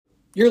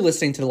You're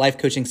listening to the Life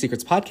Coaching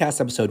Secrets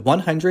Podcast, episode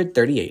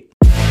 138.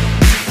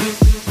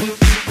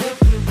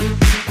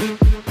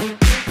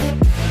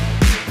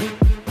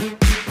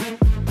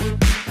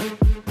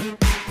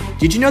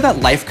 Did you know that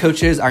life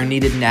coaches are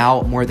needed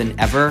now more than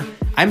ever?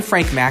 I'm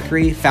Frank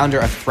Macri, founder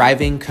of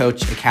Thriving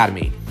Coach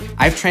Academy.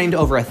 I've trained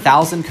over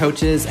 1,000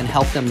 coaches and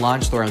helped them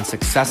launch their own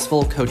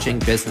successful coaching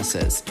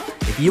businesses.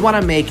 If you want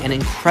to make an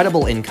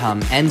incredible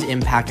income and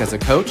impact as a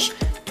coach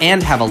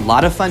and have a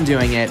lot of fun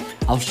doing it,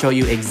 I'll show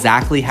you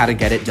exactly how to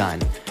get it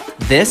done.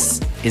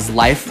 This is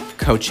Life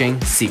Coaching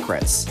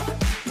Secrets.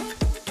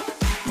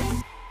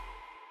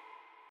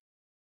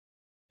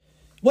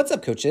 What's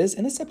up, coaches?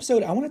 In this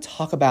episode, I want to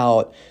talk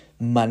about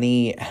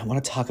money. I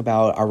want to talk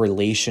about our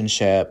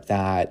relationship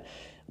that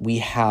we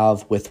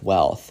have with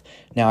wealth.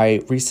 Now,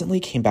 I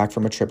recently came back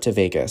from a trip to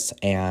Vegas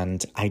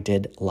and I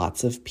did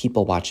lots of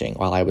people watching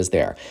while I was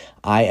there.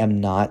 I am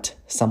not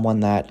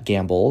someone that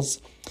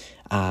gambles,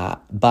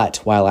 but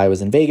while I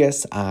was in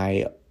Vegas,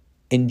 I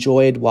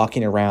enjoyed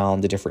walking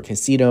around the different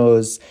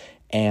casinos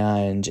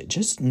and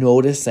just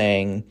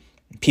noticing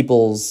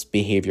people's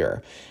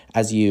behavior.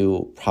 As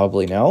you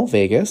probably know,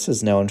 Vegas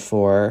is known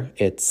for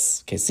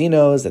its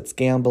casinos, its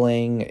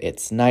gambling,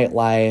 its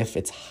nightlife,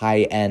 its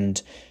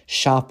high-end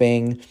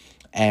shopping,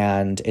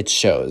 and its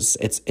shows.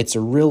 It's a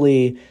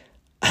really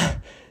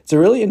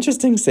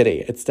interesting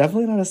city. It's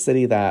definitely not a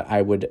city that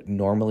I would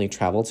normally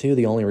travel to.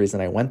 The only reason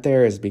I went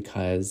there is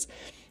because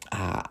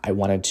I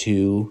wanted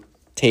to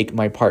take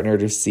my partner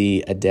to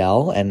see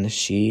Adele, and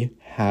she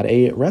had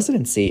a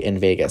residency in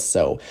Vegas.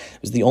 So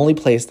it was the only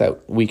place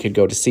that we could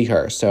go to see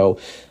her. So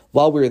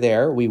while we were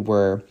there, we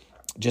were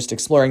just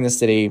exploring the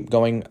city,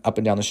 going up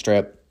and down the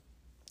strip,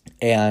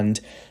 and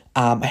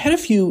I had a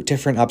few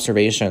different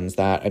observations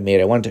that I made.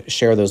 I wanted to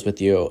share those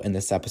with you in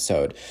this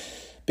episode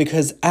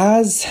because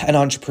as an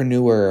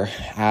entrepreneur,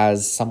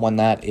 as someone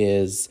that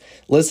is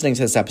listening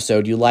to this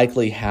episode, you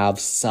likely have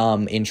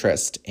some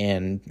interest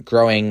in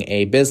growing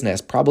a business,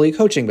 probably a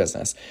coaching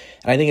business.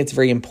 And I think it's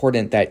very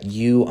important that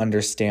you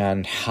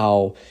understand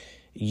how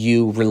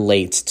you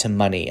relate to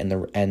money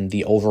and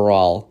the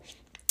overall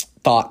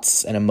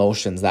thoughts and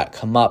emotions that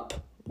come up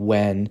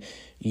when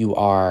you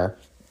are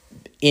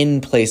in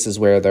places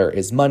where there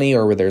is money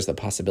or where there's the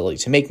possibility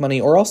to make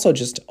money, or also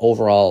just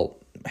overall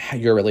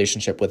your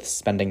relationship with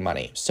spending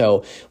money.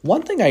 So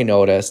one thing I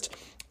noticed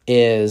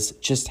is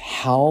just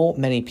how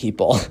many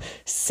people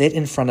sit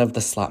in front of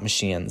the slot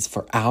machines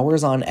for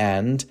hours on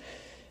end,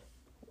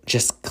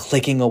 just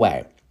clicking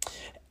away.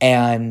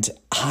 And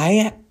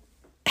I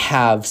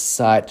have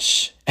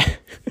such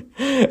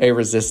a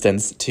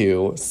resistance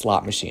to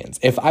slot machines.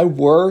 If I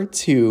were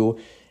to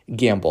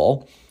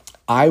gamble,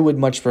 I would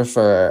much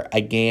prefer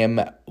a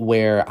game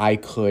where I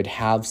could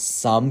have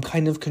some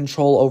kind of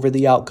control over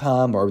the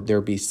outcome or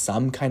there be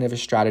some kind of a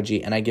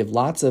strategy. And I give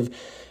lots of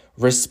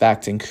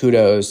respect and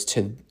kudos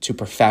to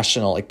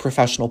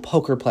professional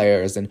poker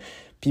players and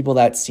people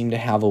that seem to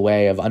have a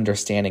way of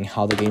understanding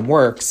how the game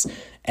works.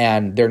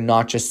 And they're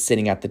not just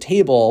sitting at the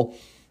table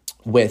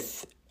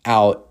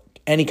without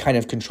any kind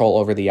of control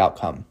over the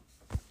outcome.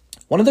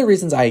 One of the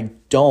reasons I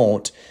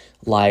don't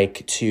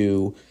like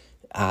to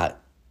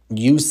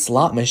use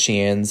slot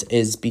machines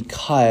is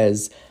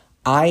because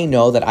I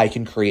know that I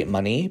can create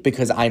money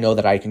because I know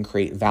that I can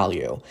create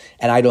value.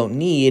 And I don't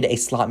need a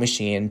slot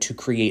machine to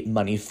create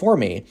money for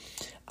me.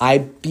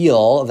 I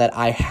feel that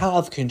I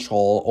have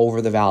control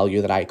over the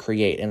value that I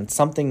create. And it's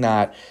something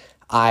that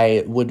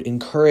I would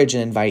encourage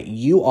and invite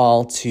you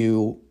all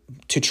to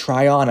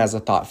try on as a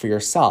thought for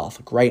yourself.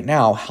 Like right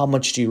now, how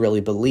much do you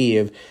really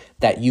believe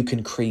that you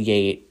can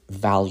create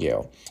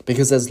value?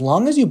 Because as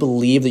long as you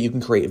believe that you can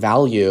create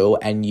value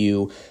and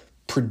you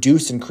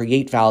produce and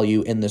create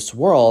value in this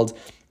world,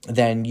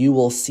 then you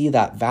will see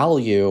that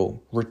value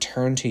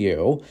return to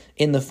you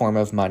in the form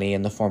of money,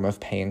 in the form of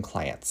paying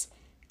clients.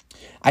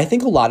 I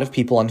think a lot of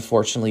people,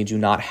 unfortunately, do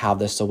not have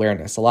this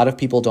awareness. A lot of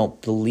people don't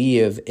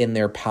believe in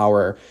their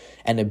power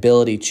and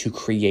ability to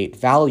create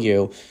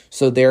value,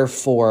 so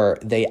therefore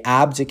they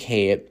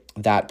abdicate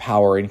that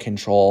power and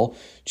control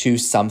to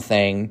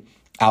something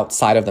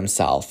outside of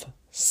themselves,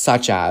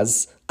 such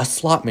as a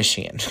slot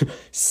machine,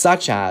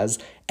 such as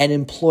an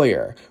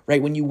employer,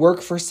 right? When you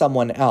work for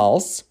someone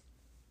else,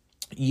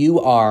 you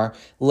are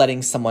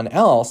letting someone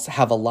else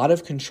have a lot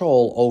of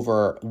control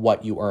over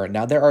what you earn.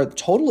 Now, there are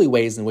totally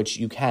ways in which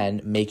you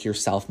can make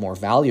yourself more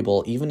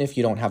valuable, even if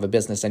you don't have a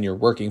business and you're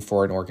working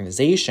for an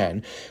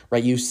organization,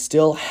 right? You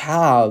still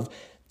have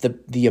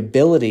the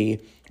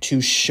ability to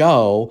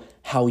show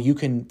how you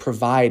can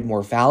provide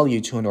more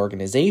value to an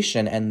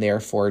organization and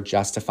therefore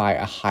justify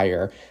a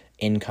higher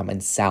income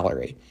and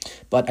salary.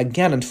 But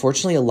again,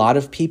 unfortunately, a lot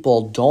of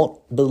people don't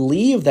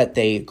believe that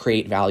they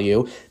create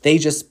value. They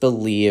just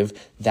believe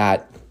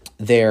that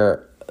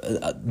the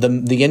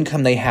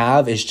income they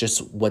have is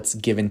just what's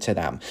given to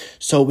them.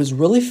 So it was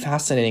really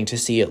fascinating to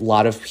see a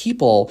lot of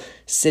people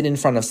sit in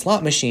front of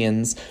slot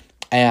machines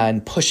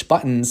and push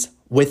buttons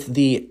with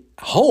the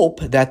hope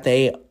that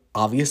they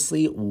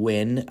obviously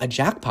win a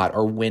jackpot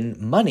or win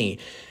money.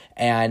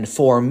 And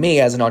for me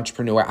as an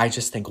entrepreneur, I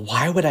just think,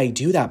 why would I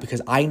do that?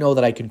 Because I know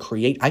that I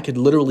could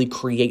literally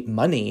create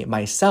money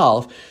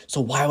myself.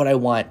 So why would I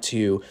want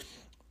to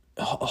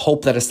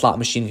hope that a slot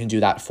machine can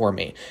do that for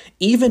me?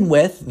 Even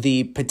with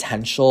the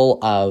potential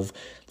of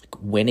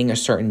winning a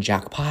certain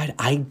jackpot,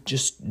 I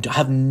just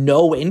have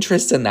no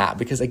interest in that,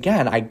 because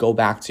again, I go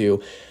back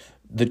to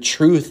the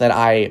truth that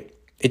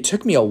it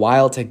took me a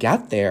while to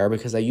get there,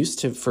 because I used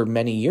to, for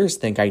many years,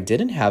 think I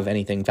didn't have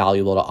anything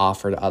valuable to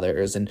offer to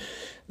others, and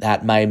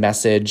that my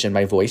message and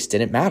my voice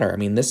didn't matter. I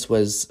mean, this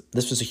was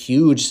a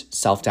huge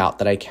self-doubt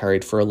that I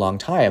carried for a long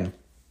time.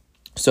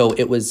 So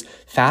it was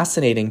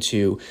fascinating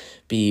to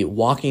be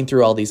walking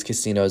through all these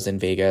casinos in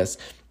Vegas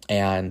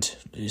and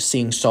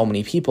seeing so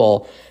many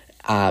people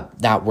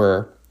that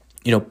were,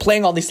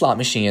 playing all these slot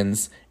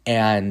machines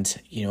and,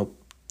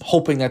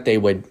 hoping that they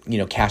would,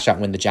 cash out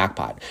and win the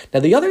jackpot.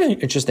 Now, the other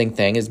interesting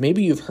thing is,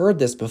 maybe you've heard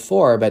this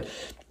before, but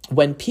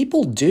when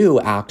people do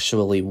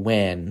actually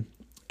win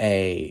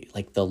the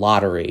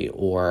lottery,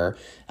 or,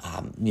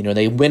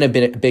 they win a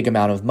big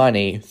amount of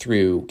money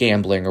through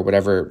gambling or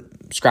whatever,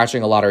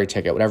 scratching a lottery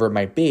ticket, whatever it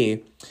might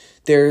be,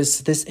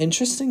 there's this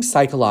interesting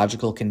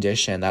psychological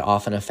condition that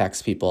often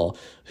affects people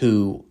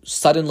who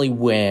suddenly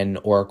win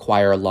or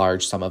acquire a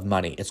large sum of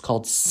money. It's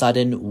called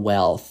sudden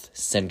wealth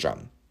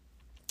syndrome.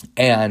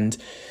 And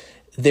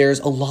there's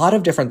a lot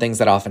of different things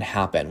that often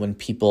happen when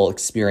people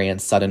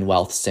experience sudden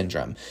wealth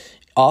syndrome.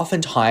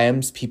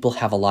 Oftentimes, people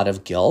have a lot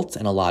of guilt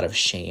and a lot of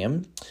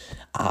shame.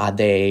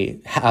 They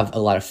have a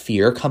lot of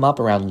fear come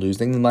up around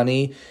losing the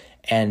money.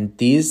 And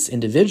these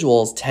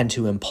individuals tend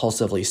to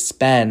impulsively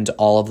spend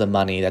all of the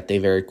money that they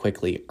very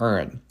quickly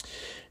earn.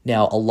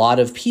 Now, a lot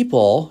of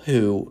people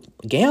who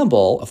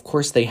gamble, of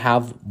course, they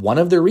have one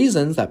of the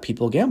reasons that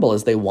people gamble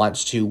is they want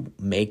to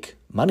make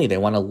money. They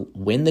want to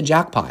win the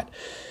jackpot.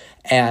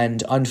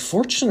 And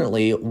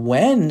unfortunately,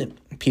 when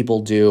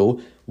people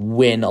do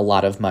win a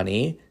lot of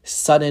money,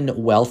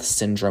 sudden wealth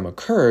syndrome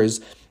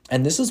occurs.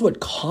 And this is what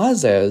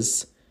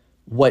causes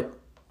what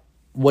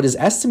is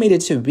estimated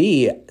to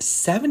be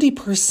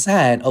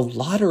 70% of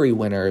lottery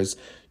winners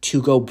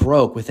to go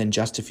broke within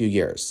just a few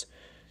years.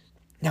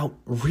 Now,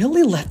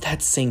 really let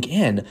that sink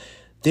in.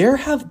 There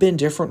have been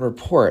different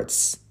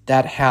reports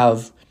that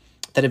have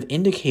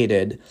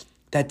indicated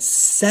that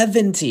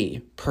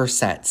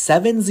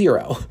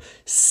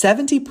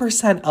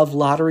 70% of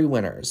lottery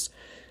winners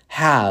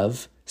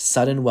have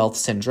sudden wealth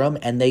syndrome,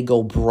 and they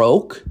go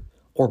broke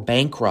or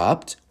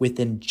bankrupt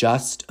within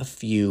just a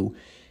few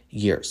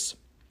years.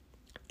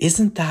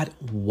 Isn't that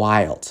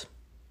wild?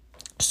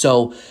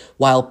 So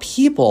while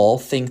people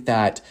think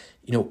that,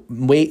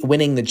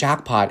 winning the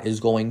jackpot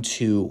is going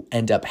to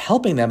end up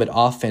helping them, it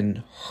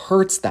often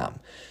hurts them.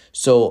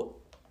 So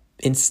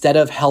instead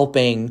of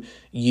helping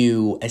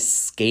you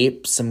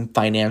escape some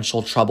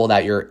financial trouble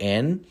that you're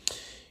in,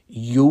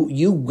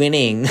 you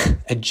winning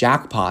a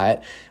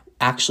jackpot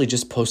actually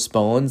just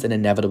postpones an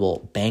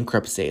inevitable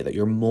bankruptcy that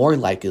you're more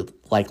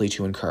likely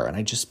to incur. And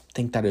I just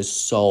think that is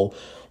so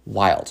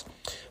wild.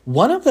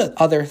 One of the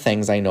other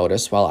things I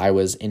noticed while I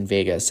was in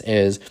Vegas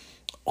is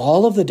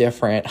all of the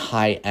different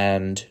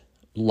high-end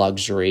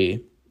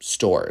luxury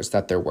stores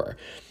that there were.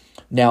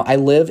 Now, I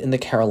live in the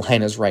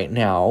Carolinas right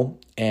now,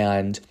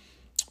 and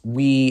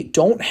we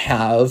don't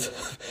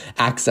have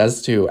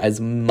access to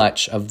as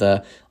much of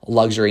the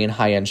luxury and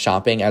high-end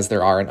shopping as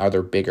there are in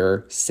other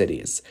bigger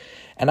cities.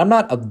 And I'm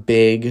not a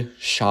big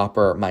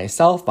shopper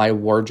myself. My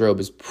wardrobe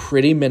is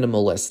pretty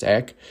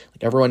minimalistic.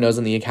 Like everyone knows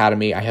in the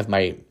academy, I have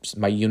my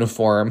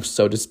uniform,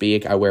 so to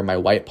speak. I wear my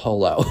white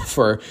polo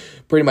for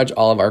pretty much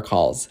all of our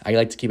calls. I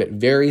like to keep it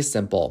very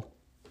simple.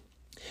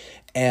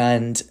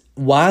 And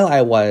while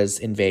I was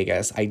in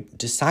Vegas, I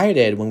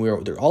decided when there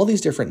were all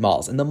these different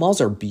malls, and the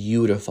malls are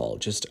beautiful,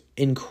 just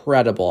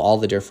incredible, all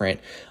the different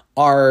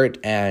art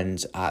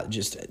and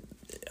just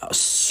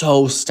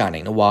so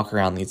stunning to walk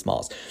around these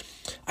malls.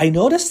 I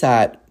noticed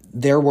that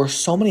there were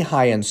so many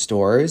high-end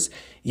stores,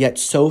 yet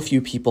so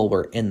few people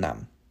were in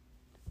them.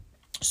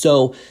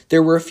 So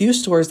there were a few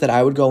stores that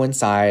I would go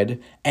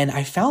inside, and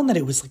I found that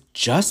it was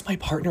just my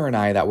partner and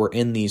I that were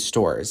in these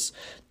stores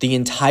the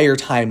entire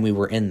time we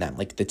were in them,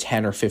 like the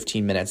 10 or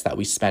 15 minutes that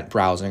we spent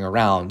browsing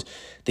around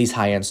these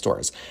high-end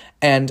stores.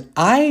 And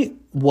I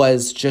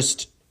was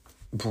just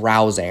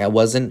browsing. I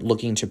wasn't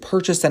looking to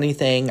purchase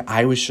anything.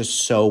 I was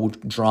just so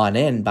drawn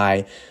in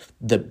by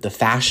the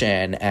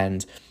fashion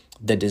and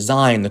the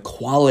design, the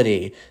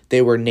quality.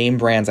 They were name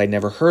brands I'd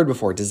never heard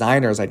before,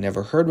 designers I'd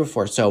never heard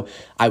before. So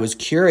I was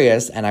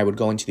curious, and I would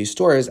go into these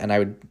stores and I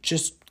would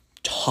just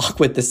talk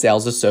with the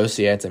sales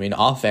associates. I mean,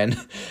 often,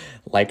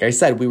 like I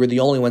said, we were the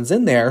only ones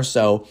in there.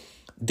 So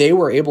they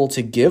were able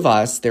to give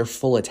us their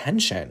full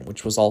attention,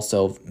 which was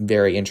also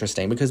very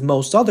interesting, because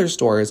most other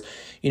stores,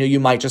 you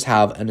might just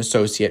have an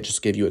associate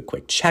just give you a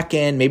quick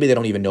check-in. Maybe they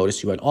don't even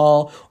notice you at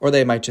all, or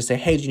they might just say,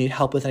 hey, do you need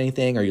help with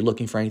anything? Are you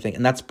looking for anything?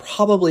 And that's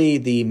probably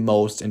the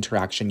most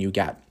interaction you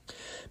get.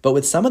 But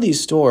with some of these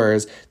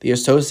stores, the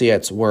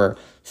associates were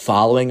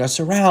following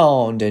us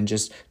around and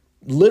just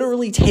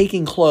literally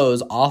taking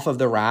clothes off of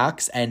the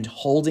racks and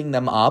holding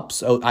them up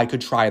so I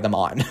could try them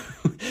on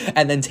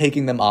and then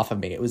taking them off of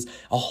me. It was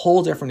a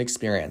whole different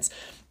experience.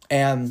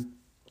 And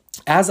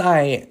as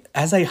I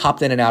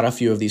hopped in and out a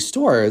few of these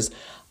stores,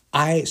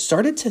 I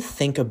started to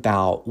think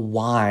about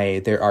why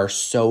there are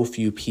so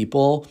few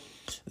people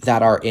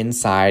that are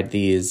inside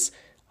these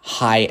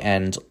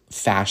high-end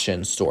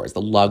fashion stores,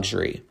 the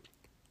luxury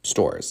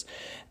stores.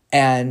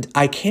 And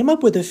I came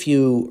up with a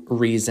few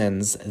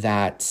reasons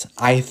that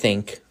I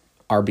think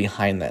are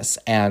behind this.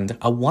 And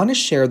I want to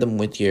share them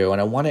with you,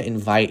 and I want to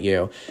invite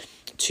you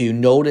to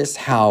notice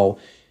how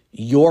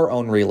your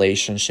own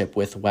relationship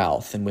with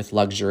wealth and with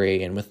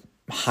luxury and with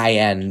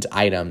high-end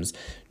items,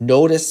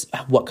 notice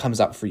what comes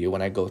up for you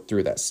when I go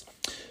through this.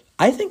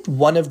 I think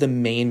one of the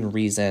main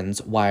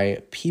reasons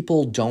why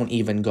people don't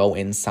even go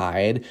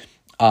inside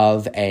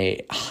of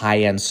a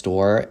high-end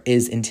store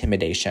is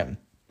intimidation.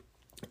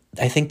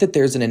 I think that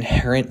there's an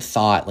inherent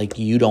thought like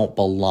you don't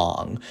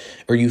belong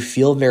or you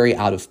feel very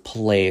out of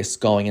place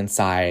going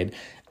inside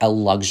a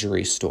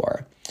luxury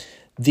store.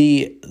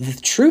 The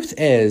truth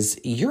is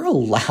you're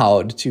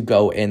allowed to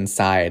go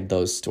inside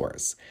those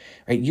stores,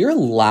 right? You're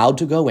allowed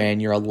to go in,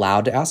 you're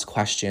allowed to ask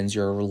questions,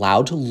 you're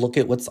allowed to look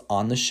at what's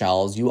on the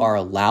shelves, you are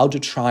allowed to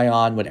try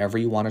on whatever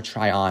you want to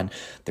try on.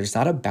 There's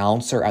not a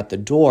bouncer at the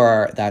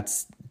door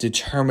that's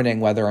determining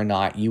whether or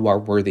not you are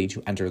worthy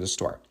to enter the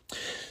store.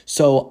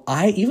 So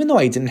even though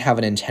I didn't have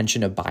an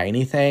intention to buy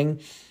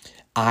anything,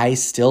 I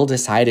still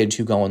decided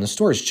to go in the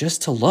stores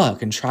just to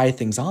look and try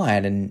things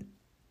on and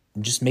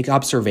just make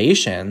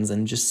observations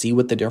and just see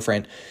what the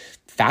different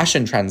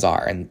fashion trends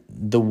are and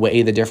the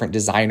way the different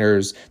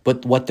designers,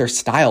 but what their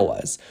style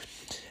was.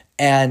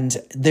 And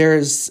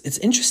it's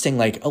interesting,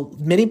 like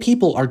many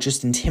people are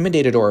just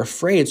intimidated or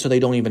afraid, so they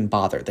don't even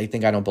bother. They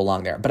think I don't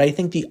belong there. But I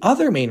think the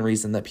other main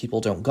reason that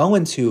people don't go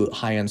into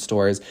high-end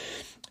stores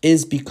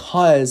is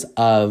because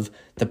of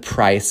the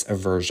price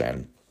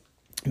aversion.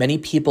 Many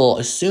people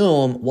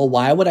assume, well,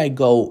 why would I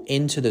go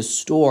into the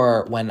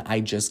store when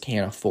I just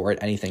can't afford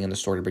anything in the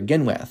store to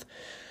begin with?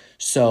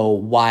 So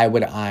why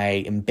would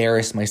I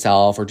embarrass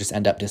myself or just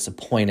end up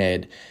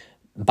disappointed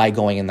by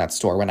going in that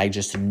store when I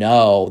just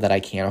know that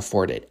I can't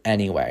afford it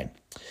anyway?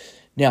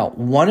 Now,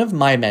 one of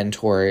my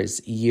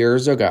mentors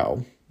years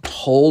ago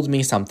told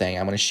me something.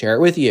 I'm going to share it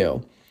with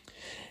you.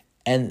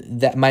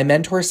 And that my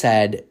mentor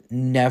said,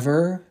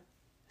 never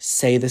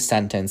say the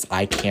sentence,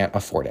 I can't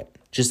afford it.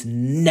 Just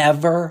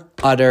never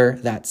utter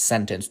that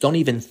sentence. Don't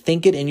even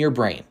think it in your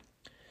brain.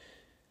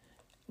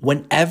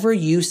 Whenever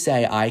you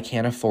say, I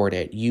can't afford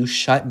it, you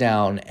shut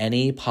down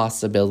any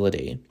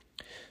possibility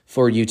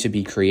for you to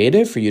be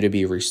creative, for you to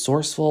be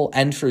resourceful,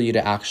 and for you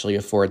to actually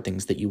afford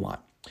things that you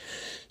want.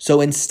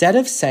 So instead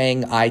of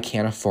saying, I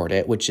can't afford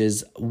it, which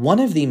is one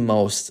of the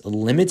most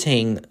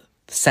limiting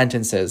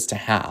sentences to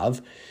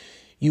have,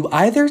 you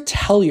either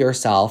tell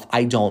yourself,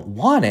 I don't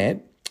want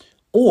it,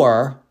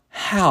 or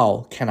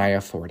how can I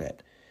afford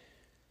it?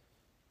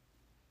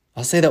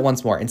 I'll say that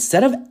once more.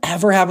 Instead of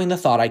ever having the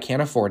thought, I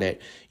can't afford it,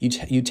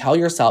 you tell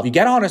yourself, you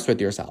get honest with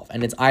yourself,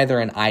 and it's either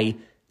an I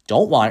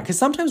don't want it, because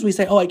sometimes we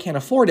say, oh, I can't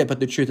afford it, but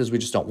the truth is we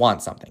just don't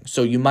want something.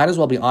 So you might as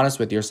well be honest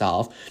with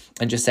yourself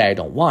and just say, I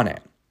don't want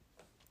it.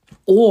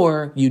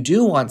 Or you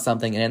do want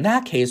something, and in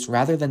that case,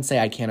 rather than say,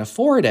 I can't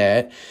afford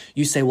it,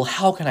 you say, well,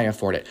 how can I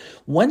afford it?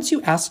 Once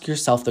you ask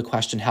yourself the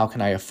question, how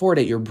can I afford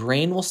it, your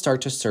brain will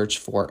start to search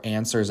for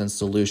answers and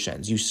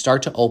solutions. You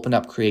start to open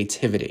up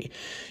creativity.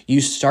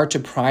 You start to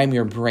prime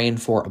your brain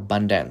for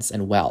abundance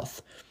and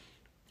wealth.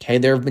 Okay,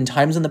 there have been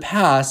times in the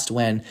past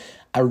when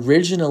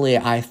originally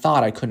I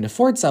thought I couldn't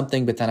afford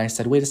something, but then I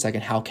said, wait a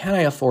second, how can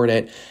I afford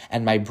it?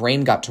 And my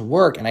brain got to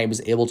work and I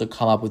was able to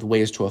come up with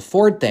ways to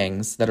afford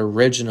things that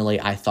originally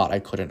I thought I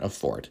couldn't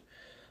afford.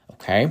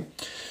 Okay.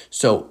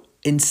 So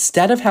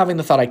instead of having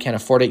the thought I can't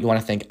afford it, you want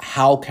to think,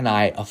 how can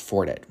I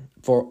afford it?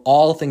 For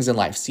all things in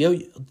life. See how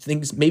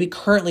things, maybe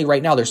currently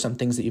right now, there's some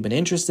things that you've been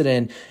interested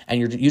in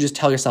and you just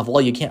tell yourself, well,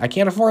 I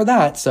can't afford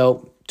that.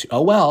 So,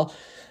 oh well.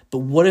 But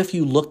what if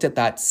you looked at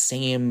that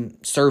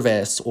same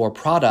service or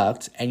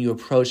product and you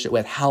approached it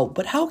with how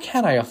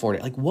can I afford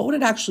it? Like, what would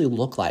it actually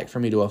look like for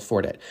me to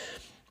afford it?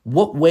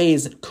 What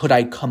ways could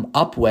I come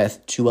up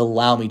with to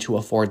allow me to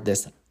afford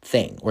this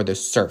thing or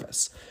this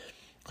service?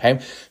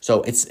 Okay.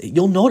 So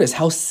you'll notice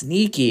how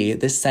sneaky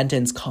this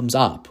sentence comes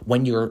up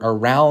when you're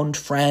around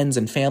friends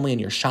and family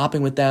and you're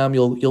shopping with them.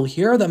 You'll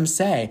hear them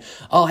say,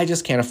 oh, I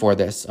just can't afford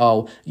this.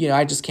 Oh,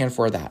 I just can't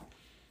afford that.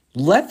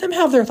 Let them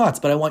have their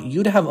thoughts, but I want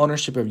you to have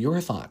ownership of your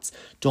thoughts.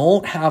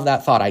 Don't have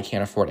that thought, I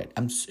can't afford it.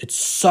 It's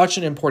such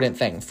an important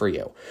thing for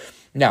you.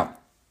 Now,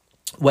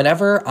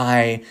 whenever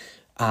I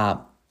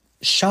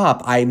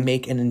shop, I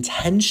make an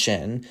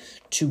intention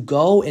to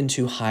go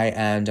into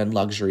high-end and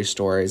luxury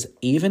stores,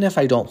 even if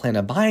I don't plan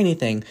to buy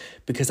anything,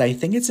 because I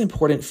think it's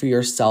important for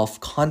your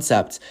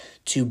self-concept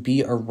to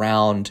be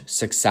around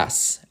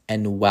success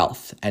and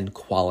wealth and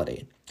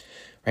quality.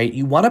 Right?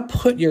 You want to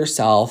put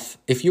yourself,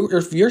 if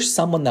you're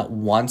someone that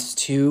wants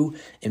to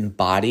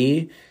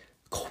embody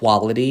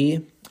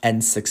quality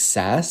and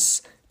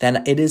success,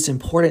 then it is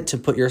important to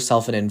put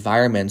yourself in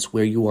environments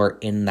where you are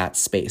in that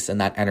space and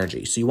that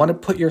energy. So you want to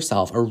put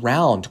yourself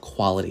around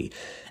quality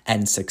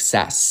and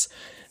success.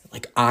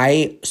 Like,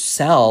 I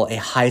sell a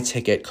high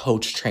ticket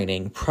coach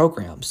training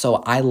program. So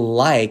I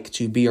like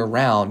to be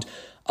around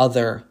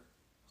other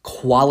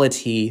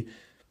quality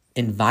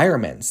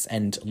environments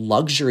and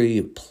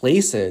luxury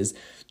places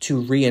to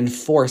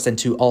reinforce and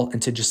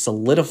to just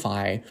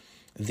solidify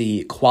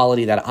the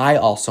quality that I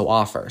also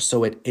offer.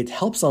 So it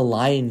helps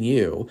align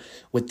you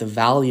with the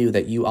value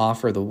that you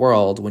offer the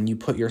world when you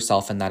put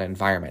yourself in that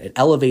environment. It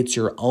elevates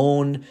your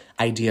own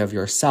idea of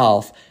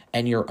yourself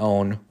and your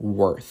own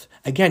worth.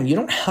 Again,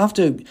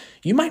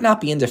 you might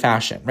not be into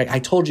fashion, right? I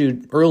told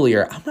you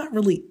earlier, I'm not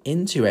really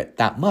into it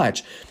that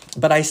much,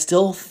 but I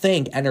still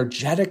think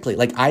energetically,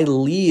 like I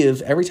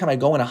leave, every time I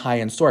go in a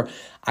high-end store,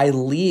 I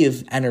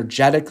leave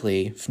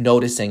energetically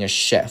noticing a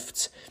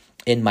shift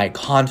in my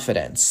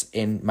confidence,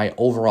 in my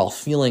overall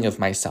feeling of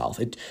myself.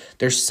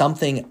 There's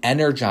something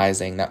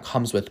energizing that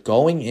comes with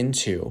going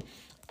into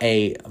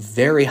a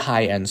very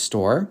high-end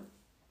store,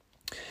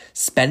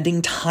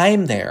 spending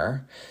time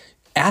there,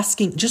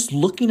 just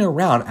looking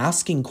around,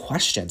 asking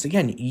questions.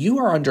 Again, you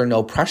are under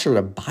no pressure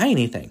to buy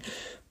anything,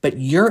 but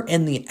you're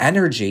in the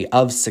energy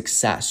of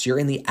success. You're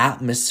in the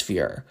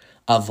atmosphere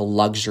of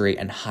luxury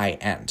and high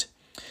end.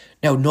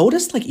 Now,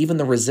 notice like even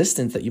the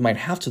resistance that you might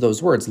have to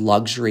those words,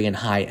 luxury and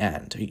high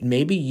end.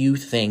 Maybe you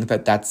think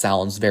that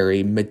sounds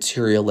very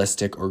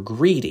materialistic or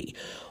greedy.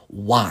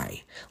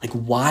 Why? Like,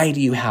 why do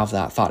you have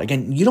that thought?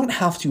 Again, you don't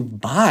have to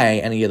buy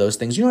any of those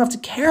things. You don't have to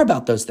care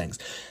about those things.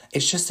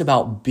 It's just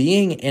about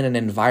being in an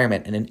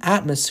environment, in an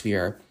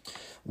atmosphere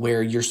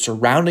where you're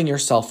surrounding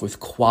yourself with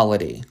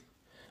quality,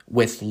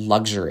 with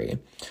luxury.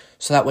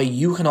 So that way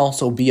you can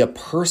also be a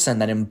person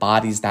that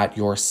embodies that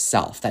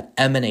yourself, that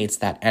emanates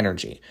that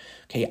energy.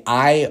 Okay,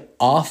 I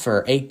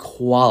offer a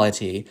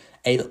quality,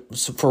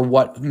 for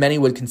what many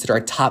would consider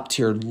a top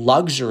tier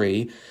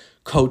luxury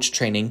coach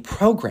training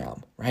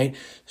program, right?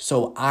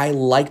 So I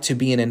like to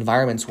be in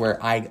environments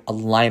where I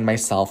align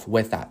myself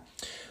with that.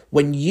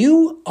 When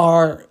you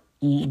are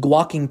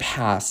walking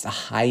past a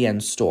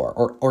high-end store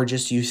or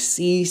just you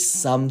see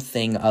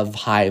something of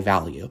high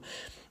value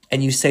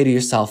and you say to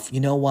yourself, you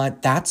know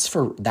what, that's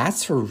for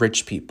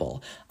rich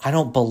people. I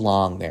don't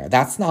belong there.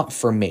 That's not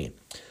for me.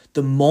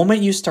 The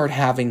moment you start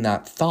having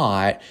that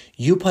thought,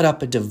 you put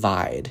up a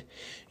divide.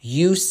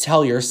 You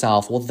tell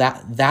yourself, well,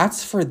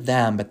 that's for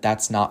them, but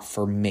that's not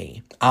for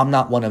me. I'm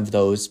not one of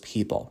those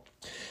people.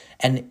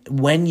 And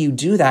when you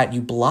do that,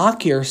 you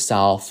block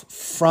yourself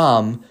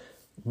from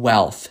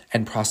wealth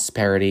and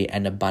prosperity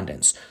and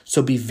abundance.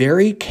 So be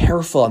very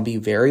careful and be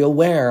very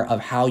aware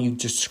of how you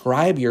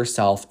describe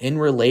yourself in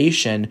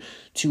relation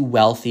to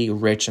wealthy,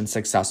 rich, and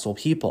successful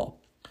people.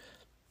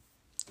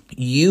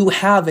 You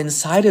have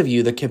inside of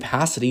you the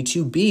capacity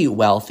to be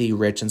wealthy,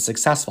 rich, and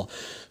successful.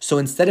 So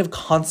instead of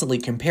constantly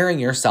comparing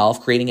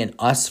yourself, creating an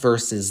us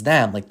versus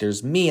them, like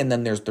there's me and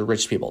then there's the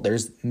rich people,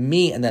 there's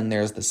me and then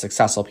there's the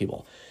successful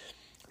people,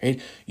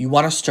 right? You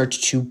want to start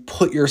to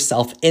put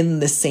yourself in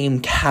the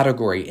same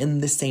category, in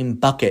the same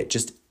bucket,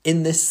 just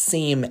in the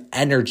same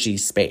energy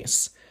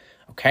space,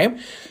 okay?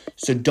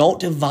 So don't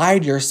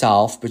divide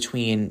yourself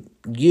between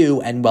you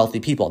and wealthy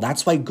people.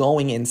 That's why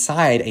going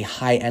inside a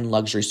high-end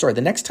luxury store,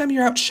 the next time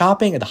you're out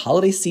shopping and the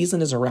holiday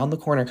season is around the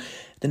corner,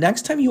 the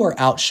next time you are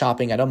out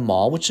shopping at a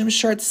mall, which I'm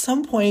sure at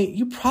some point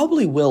you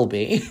probably will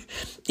be,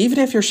 even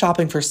if you're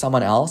shopping for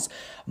someone else,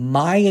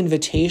 my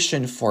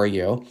invitation for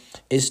you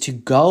is to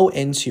go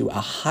into a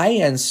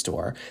high-end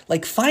store,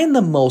 like find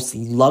the most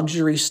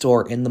luxury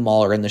store in the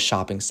mall or in the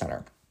shopping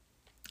center.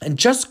 And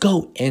just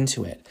go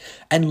into it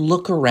and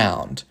look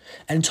around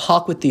and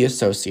talk with the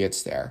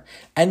associates there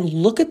and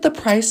look at the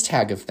price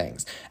tag of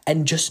things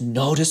and just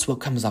notice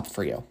what comes up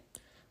for you,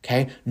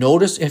 okay?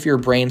 Notice if your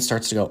brain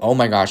starts to go, oh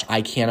my gosh,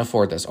 I can't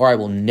afford this, or I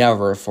will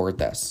never afford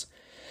this.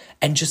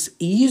 And just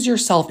ease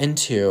yourself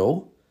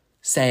into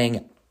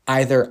saying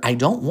either I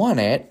don't want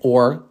it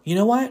or, you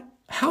know what,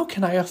 how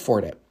can I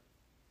afford it?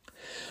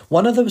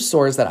 One of the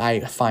stores that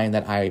I find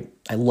that I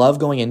love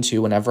going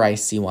into whenever I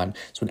see one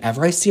is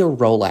whenever I see a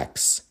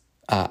Rolex,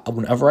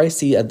 whenever I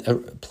see a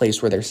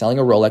place where they're selling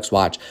a Rolex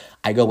watch,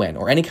 I go in,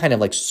 or any kind of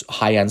like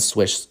high-end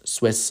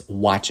Swiss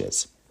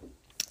watches,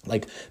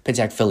 like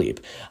Patek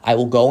Philippe. I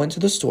will go into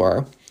the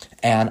store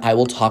and I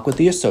will talk with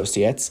the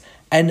associates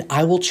and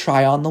I will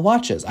try on the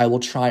watches. I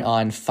will try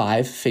on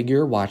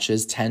 5-figure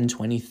watches, 10,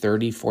 20,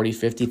 30, 40,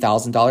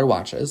 $50,000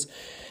 watches.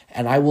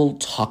 And I will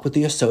talk with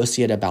the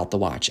associate about the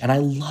watch. And I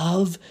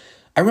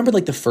remember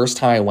like the first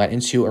time I went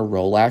into a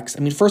Rolex.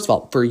 I mean, first of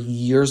all, for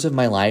years of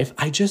my life,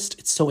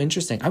 it's so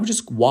interesting. I would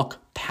just walk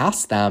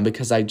past them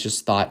because I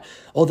just thought,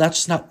 oh,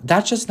 that's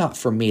just not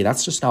for me.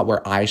 That's just not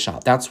where I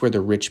shop. That's where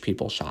the rich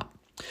people shop.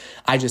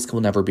 I just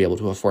will never be able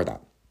to afford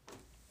that.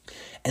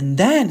 And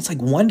then it's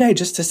like one day I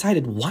just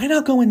decided, why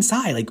not go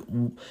inside? Like,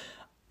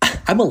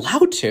 I'm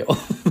allowed to.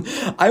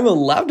 I'm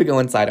allowed to go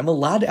inside. I'm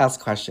allowed to ask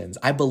questions.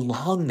 I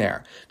belong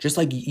there. Just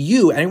like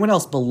you, anyone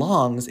else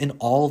belongs in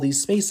all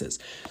these spaces.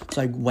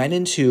 So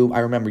I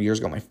remember years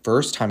ago, my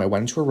first time I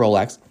went into a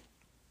Rolex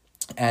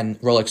and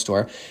Rolex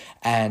store.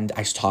 And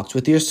I talked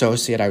with the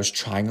associate. I was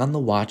trying on the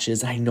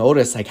watches. I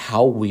noticed like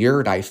how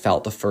weird I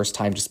felt the first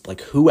time. Just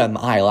like, who am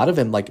I? A lot of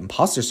them, like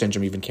imposter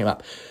syndrome even came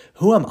up.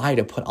 Who am I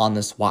to put on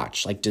this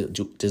watch? Like,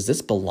 does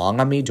this belong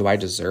on me? Do I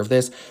deserve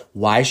this?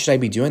 Why should I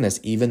be doing this?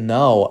 Even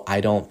though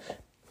I don't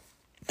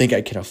think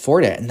I can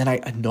afford it. And then I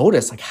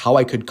noticed like how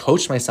I could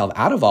coach myself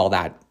out of all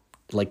that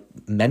like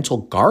mental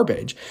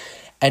garbage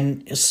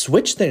and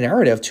switch the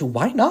narrative to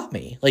why not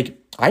me? Like,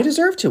 I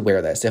deserve to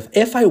wear this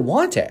if I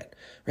want it,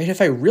 right?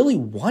 If I really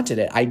wanted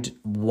it,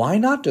 why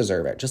not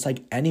deserve it? Just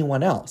like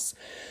anyone else.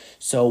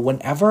 So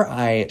whenever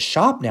I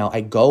shop now,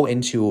 I go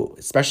into,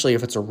 especially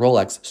if it's a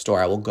Rolex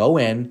store, I will go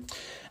in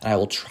and I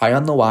will try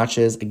on the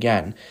watches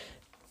again,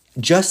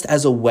 just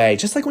as a way,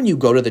 just like when you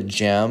go to the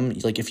gym,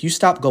 like if you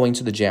stop going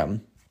to the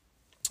gym,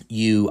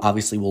 you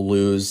obviously will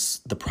lose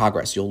the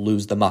progress. You'll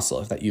lose the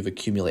muscle that you've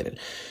accumulated.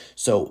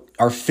 So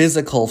our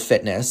physical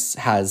fitness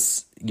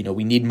has,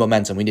 we need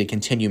momentum. We need to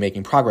continue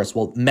making progress.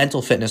 Well,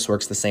 mental fitness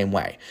works the same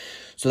way.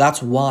 So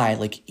that's why,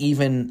 like,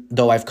 even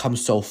though I've come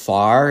so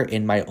far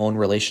in my own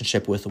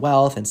relationship with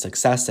wealth and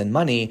success and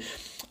money,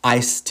 I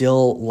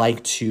still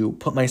like to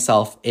put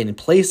myself in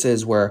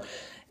places where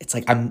it's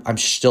like I'm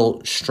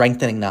still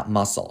strengthening that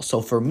muscle. So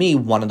for me,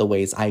 one of the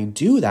ways I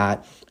do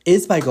that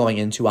is by going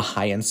into a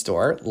high-end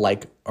store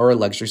or a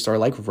luxury store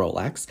like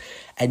Rolex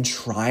and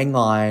trying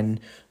on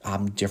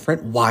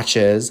different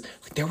watches.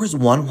 Like there was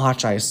one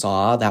watch I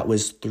saw that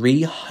was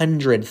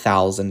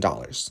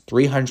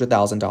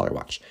 $300,000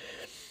 watch.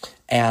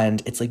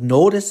 And it's like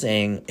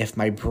noticing if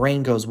my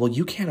brain goes, well,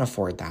 you can't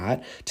afford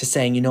that, to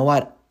saying, you know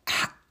what?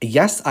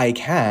 Yes, I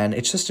can.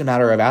 It's just a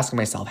matter of asking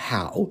myself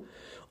how,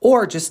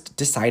 or just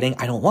deciding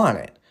I don't want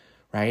it.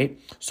 Right?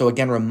 So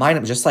again, remind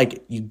them, just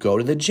like you go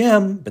to the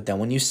gym, but then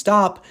when you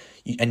stop,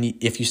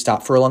 if you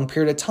stop for a long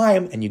period of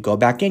time and you go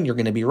back in, you're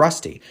going to be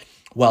rusty.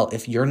 Well,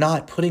 if you're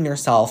not putting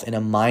yourself in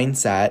a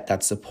mindset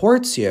that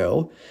supports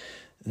you,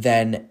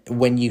 then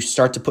when you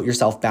start to put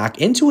yourself back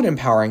into an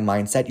empowering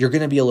mindset, you're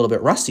going to be a little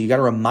bit rusty. You got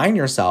to remind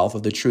yourself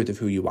of the truth of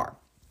who you are.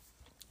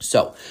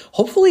 So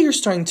hopefully you're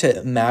starting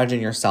to imagine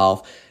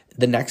yourself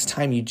the next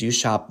time you do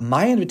shop.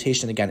 My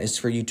invitation again is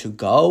for you to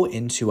go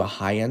into a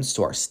high-end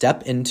store,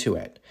 step into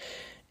it.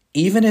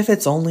 Even if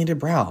it's only to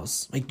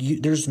browse,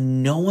 there's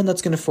no one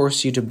that's going to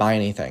force you to buy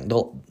anything.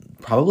 They'll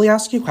probably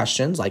ask you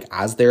questions like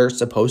as they're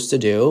supposed to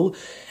do,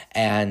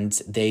 and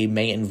they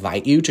may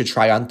invite you to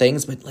try on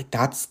things, but like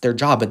that's their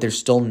job, but there's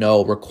still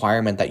no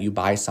requirement that you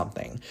buy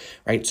something,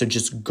 right? So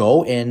just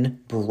go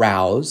in,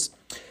 browse,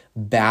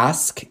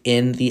 bask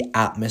in the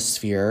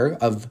atmosphere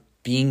of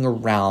being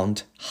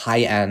around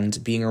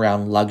high-end, being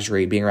around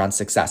luxury, being around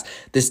success.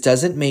 This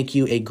doesn't make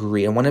you a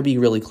greedy. I want to be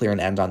really clear and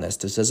end on this.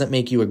 This doesn't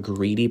make you a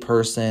greedy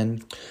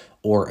person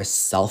or a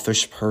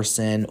selfish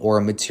person or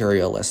a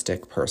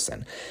materialistic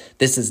person.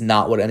 This is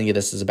not what any of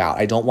this is about.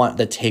 I don't want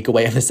the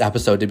takeaway of this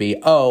episode to be,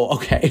 oh,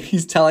 okay,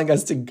 he's telling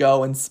us to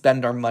go and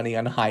spend our money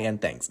on high-end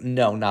things.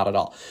 No, not at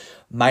all.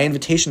 My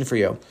invitation for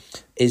you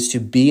is to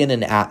be in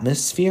an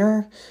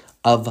atmosphere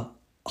of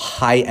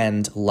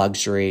high-end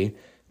luxury,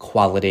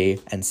 quality,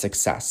 and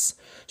success.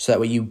 So that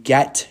way you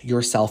get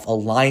yourself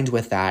aligned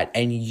with that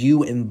and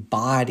you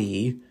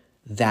embody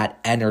that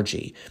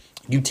energy.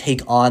 You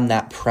take on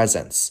that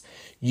presence.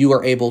 You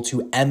are able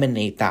to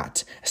emanate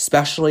that,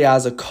 especially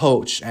as a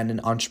coach and an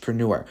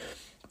entrepreneur.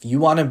 If you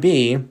want to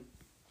be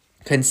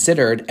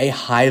considered a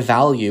high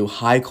value,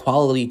 high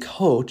quality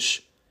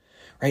coach,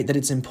 right, that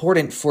it's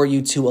important for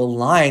you to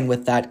align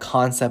with that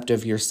concept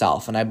of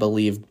yourself. And I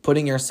believe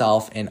putting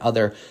yourself in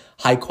other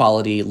high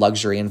quality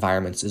luxury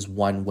environments is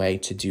one way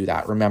to do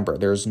that. Remember,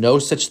 there's no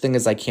such thing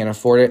as I can't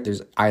afford it.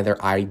 There's either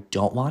I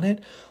don't want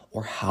it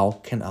or how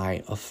can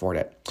I afford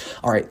it?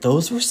 All right,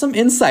 those were some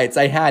insights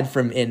I had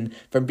from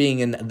being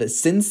in the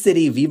Sin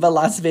City, Viva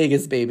Las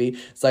Vegas, baby.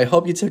 So I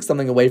hope you took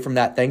something away from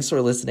that. Thanks for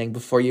listening.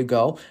 Before you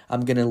go,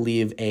 I'm going to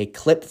leave a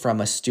clip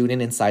from a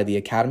student inside the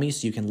academy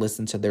so you can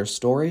listen to their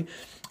story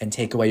and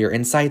take away your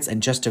insights.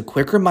 And just a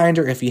quick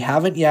reminder, if you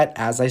haven't yet,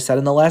 as I said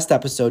in the last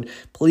episode,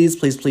 please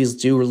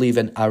do leave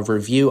a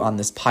review on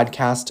this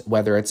podcast,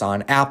 whether it's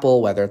on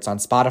Apple, whether it's on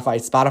Spotify.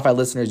 Spotify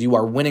listeners, you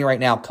are winning right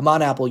now. Come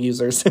on, Apple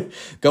users.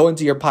 Go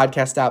into your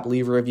podcast app,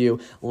 leave a review.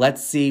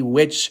 Let's see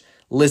which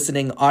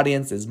listening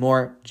audience is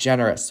more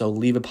generous. So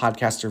leave a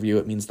podcast review.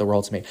 It means the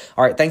world to me.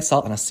 All right, thanks,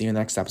 Salt, and I'll see you in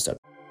the next episode.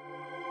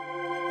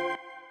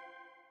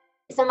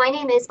 So my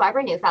name is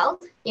Barbara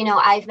Neufeld.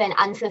 I've been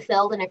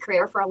unfulfilled in a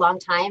career for a long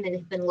time and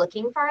have been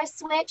looking for a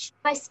switch.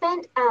 I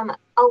spent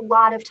a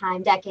lot of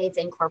time, decades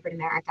in corporate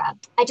America.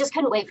 I just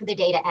couldn't wait for the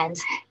day to end,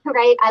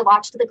 right? I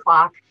watched the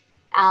clock.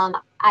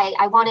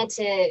 I wanted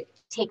to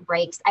take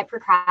breaks. I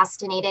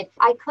procrastinated.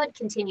 I could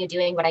continue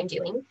doing what I'm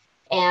doing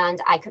and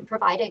I could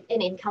provide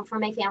an income for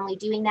my family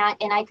doing that.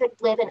 And I could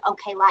live an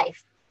okay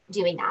life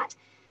doing that.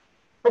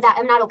 But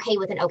I'm not okay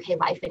with an okay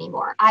life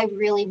anymore. I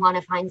really want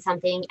to find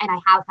something, and I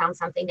have found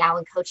something now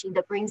in coaching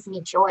that brings me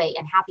joy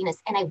and happiness,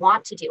 and I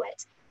want to do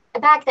it.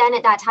 Back then,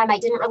 at that time, I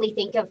didn't really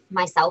think of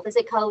myself as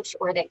a coach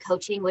or that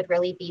coaching would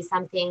really be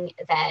something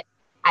that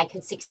I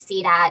could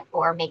succeed at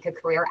or make a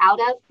career out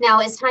of. Now,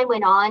 as time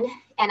went on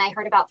and I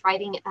heard about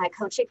Thriving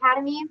Coach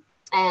Academy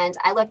and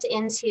I looked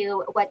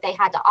into what they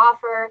had to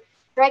offer,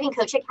 Thriving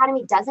Coach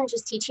Academy doesn't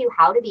just teach you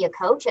how to be a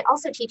coach, it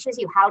also teaches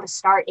you how to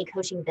start a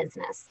coaching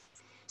business.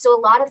 So a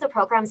lot of the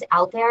programs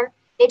out there,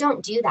 they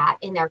don't do that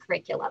in their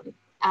curriculum.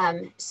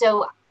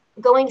 So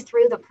going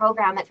through the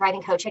program at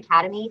Thriving Coach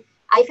Academy,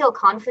 I feel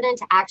confident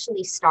to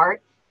actually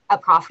start a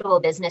profitable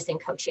business in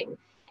coaching.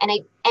 And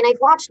I've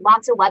watched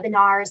lots of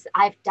webinars.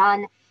 I've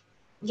done,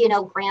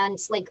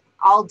 grants like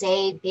all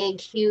day, big,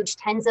 huge,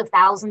 tens of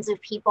thousands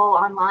of people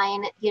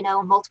online,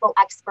 multiple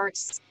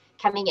experts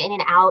coming in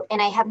and out.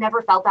 And I have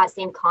never felt that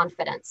same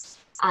confidence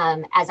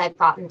as I've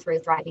gotten through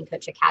Thriving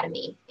Coach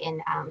Academy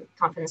in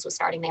confidence with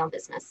starting my own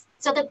business.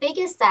 So the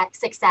biggest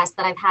success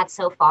that I've had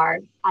so far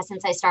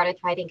since I started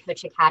Thriving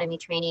Coach Academy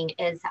training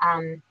is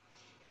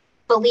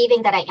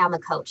believing that I am a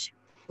coach.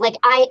 Like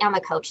I am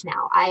a coach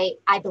now. I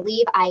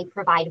believe I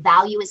provide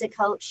value as a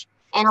coach.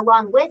 And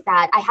along with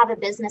that, I have a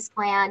business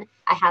plan.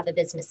 I have a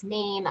business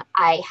name.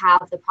 I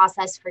have the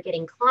process for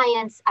getting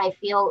clients. I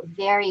feel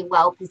very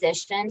well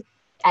positioned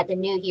at the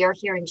new year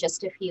here in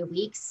just a few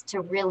weeks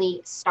to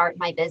really start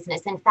my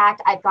business. In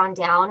fact, I've gone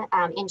down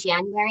in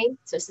January.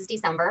 So this is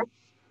December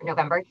or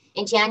November.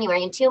 In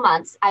January, in 2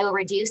 months, I will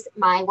reduce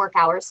my work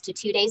hours to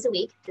 2 days a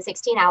week to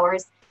 16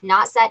 hours,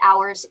 not set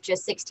hours,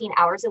 just 16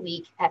 hours a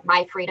week at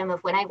my freedom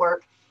of when I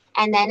work.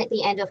 And then at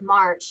the end of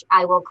March,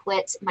 I will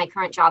quit my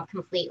current job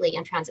completely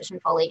and transition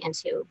fully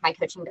into my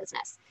coaching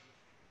business.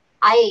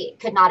 I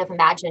could not have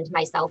imagined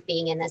myself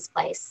being in this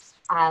place,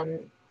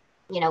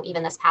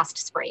 even this past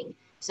spring.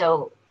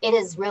 So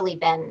it's really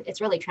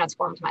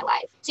transformed my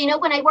life. So,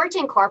 when I worked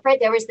in corporate,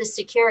 there was this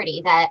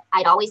security that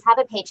I'd always have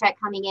a paycheck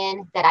coming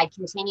in, that I'd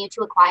continue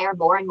to acquire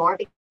more and more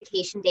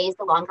vacation days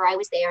the longer I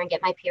was there and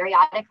get my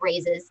periodic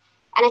raises.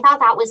 And I thought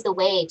that was the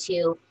way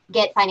to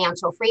get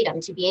financial freedom,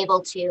 to be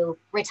able to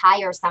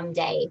retire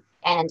someday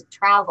and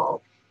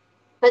travel.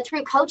 But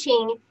through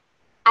coaching,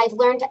 I've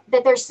learned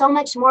that there's so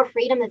much more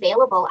freedom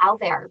available out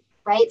there,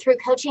 right? Through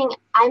coaching,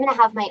 I'm going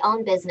to have my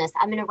own business.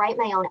 I'm going to write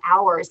my own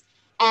hours.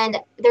 And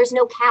there's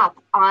no cap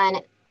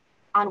on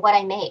what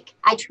I make.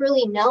 I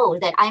truly know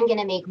that I'm going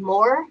to make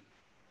more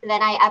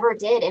than I ever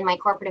did in my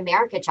corporate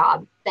America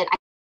job that I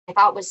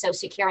thought was so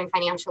secure and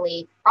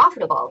financially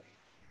profitable.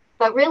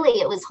 But really,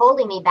 it was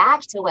holding me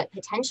back to what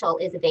potential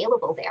is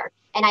available there.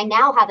 And I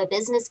now have a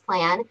business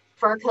plan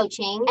for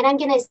coaching, and I'm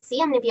going to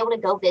be able to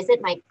go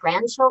visit my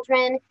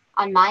grandchildren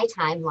on my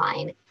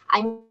timeline.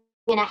 I'm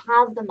going to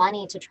have the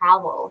money to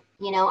travel.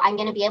 I'm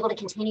going to be able to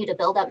continue to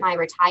build up my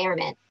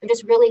retirement. I'm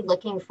just really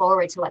looking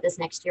forward to what this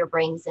next year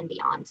brings and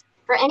beyond.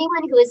 For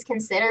anyone who is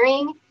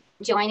considering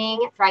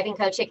joining Thriving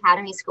Coach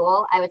Academy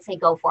School, I would say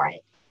go for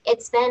it.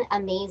 It's been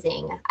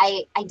amazing.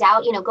 I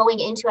doubt,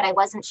 going into it, I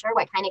wasn't sure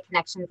what kind of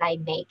connections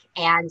I'd make.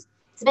 And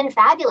it's been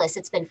fabulous.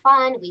 It's been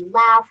fun. We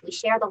laugh, we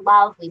share the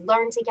love, we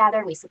learn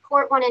together, we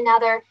support one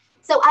another.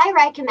 So I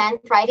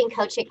recommend Thriving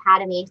Coach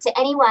Academy to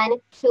anyone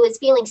who is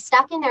feeling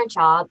stuck in their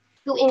job,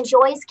 who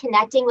enjoys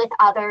connecting with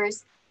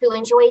others, who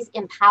enjoys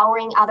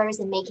empowering others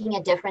and making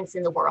a difference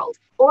in the world.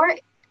 Or,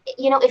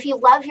 if you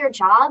love your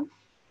job,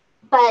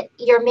 but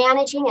you're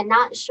managing and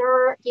not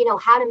sure,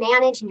 how to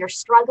manage, and you're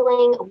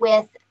struggling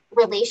with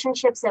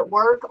relationships at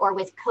work or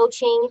with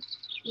coaching,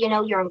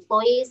 your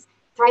employees,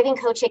 Thriving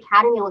Coach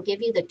Academy will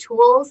give you the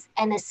tools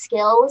and the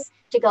skills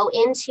to go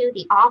into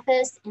the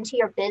office, into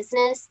your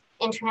business,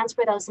 and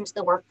transfer those into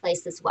the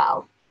workplace as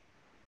well.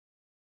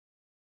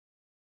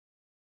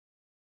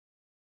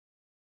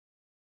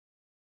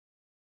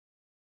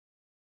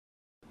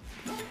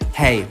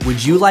 Hey,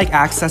 would you like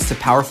access to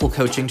powerful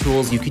coaching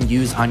tools you can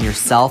use on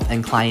yourself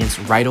and clients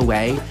right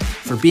away?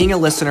 For being a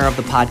listener of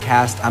the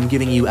podcast, I'm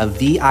giving you a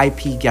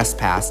VIP guest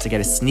pass to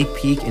get a sneak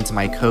peek into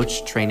my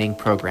coach training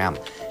program.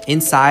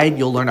 Inside,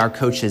 you'll learn our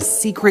coaches'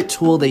 secret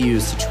tool they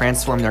use to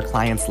transform their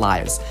clients'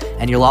 lives.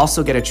 And you'll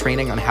also get a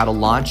training on how to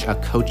launch a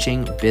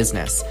coaching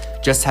business.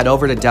 Just head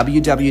over to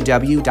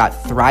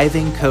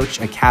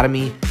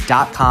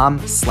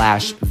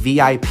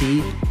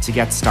www.thrivingcoachacademy.com/VIP to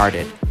get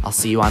started. I'll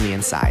see you on the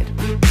inside.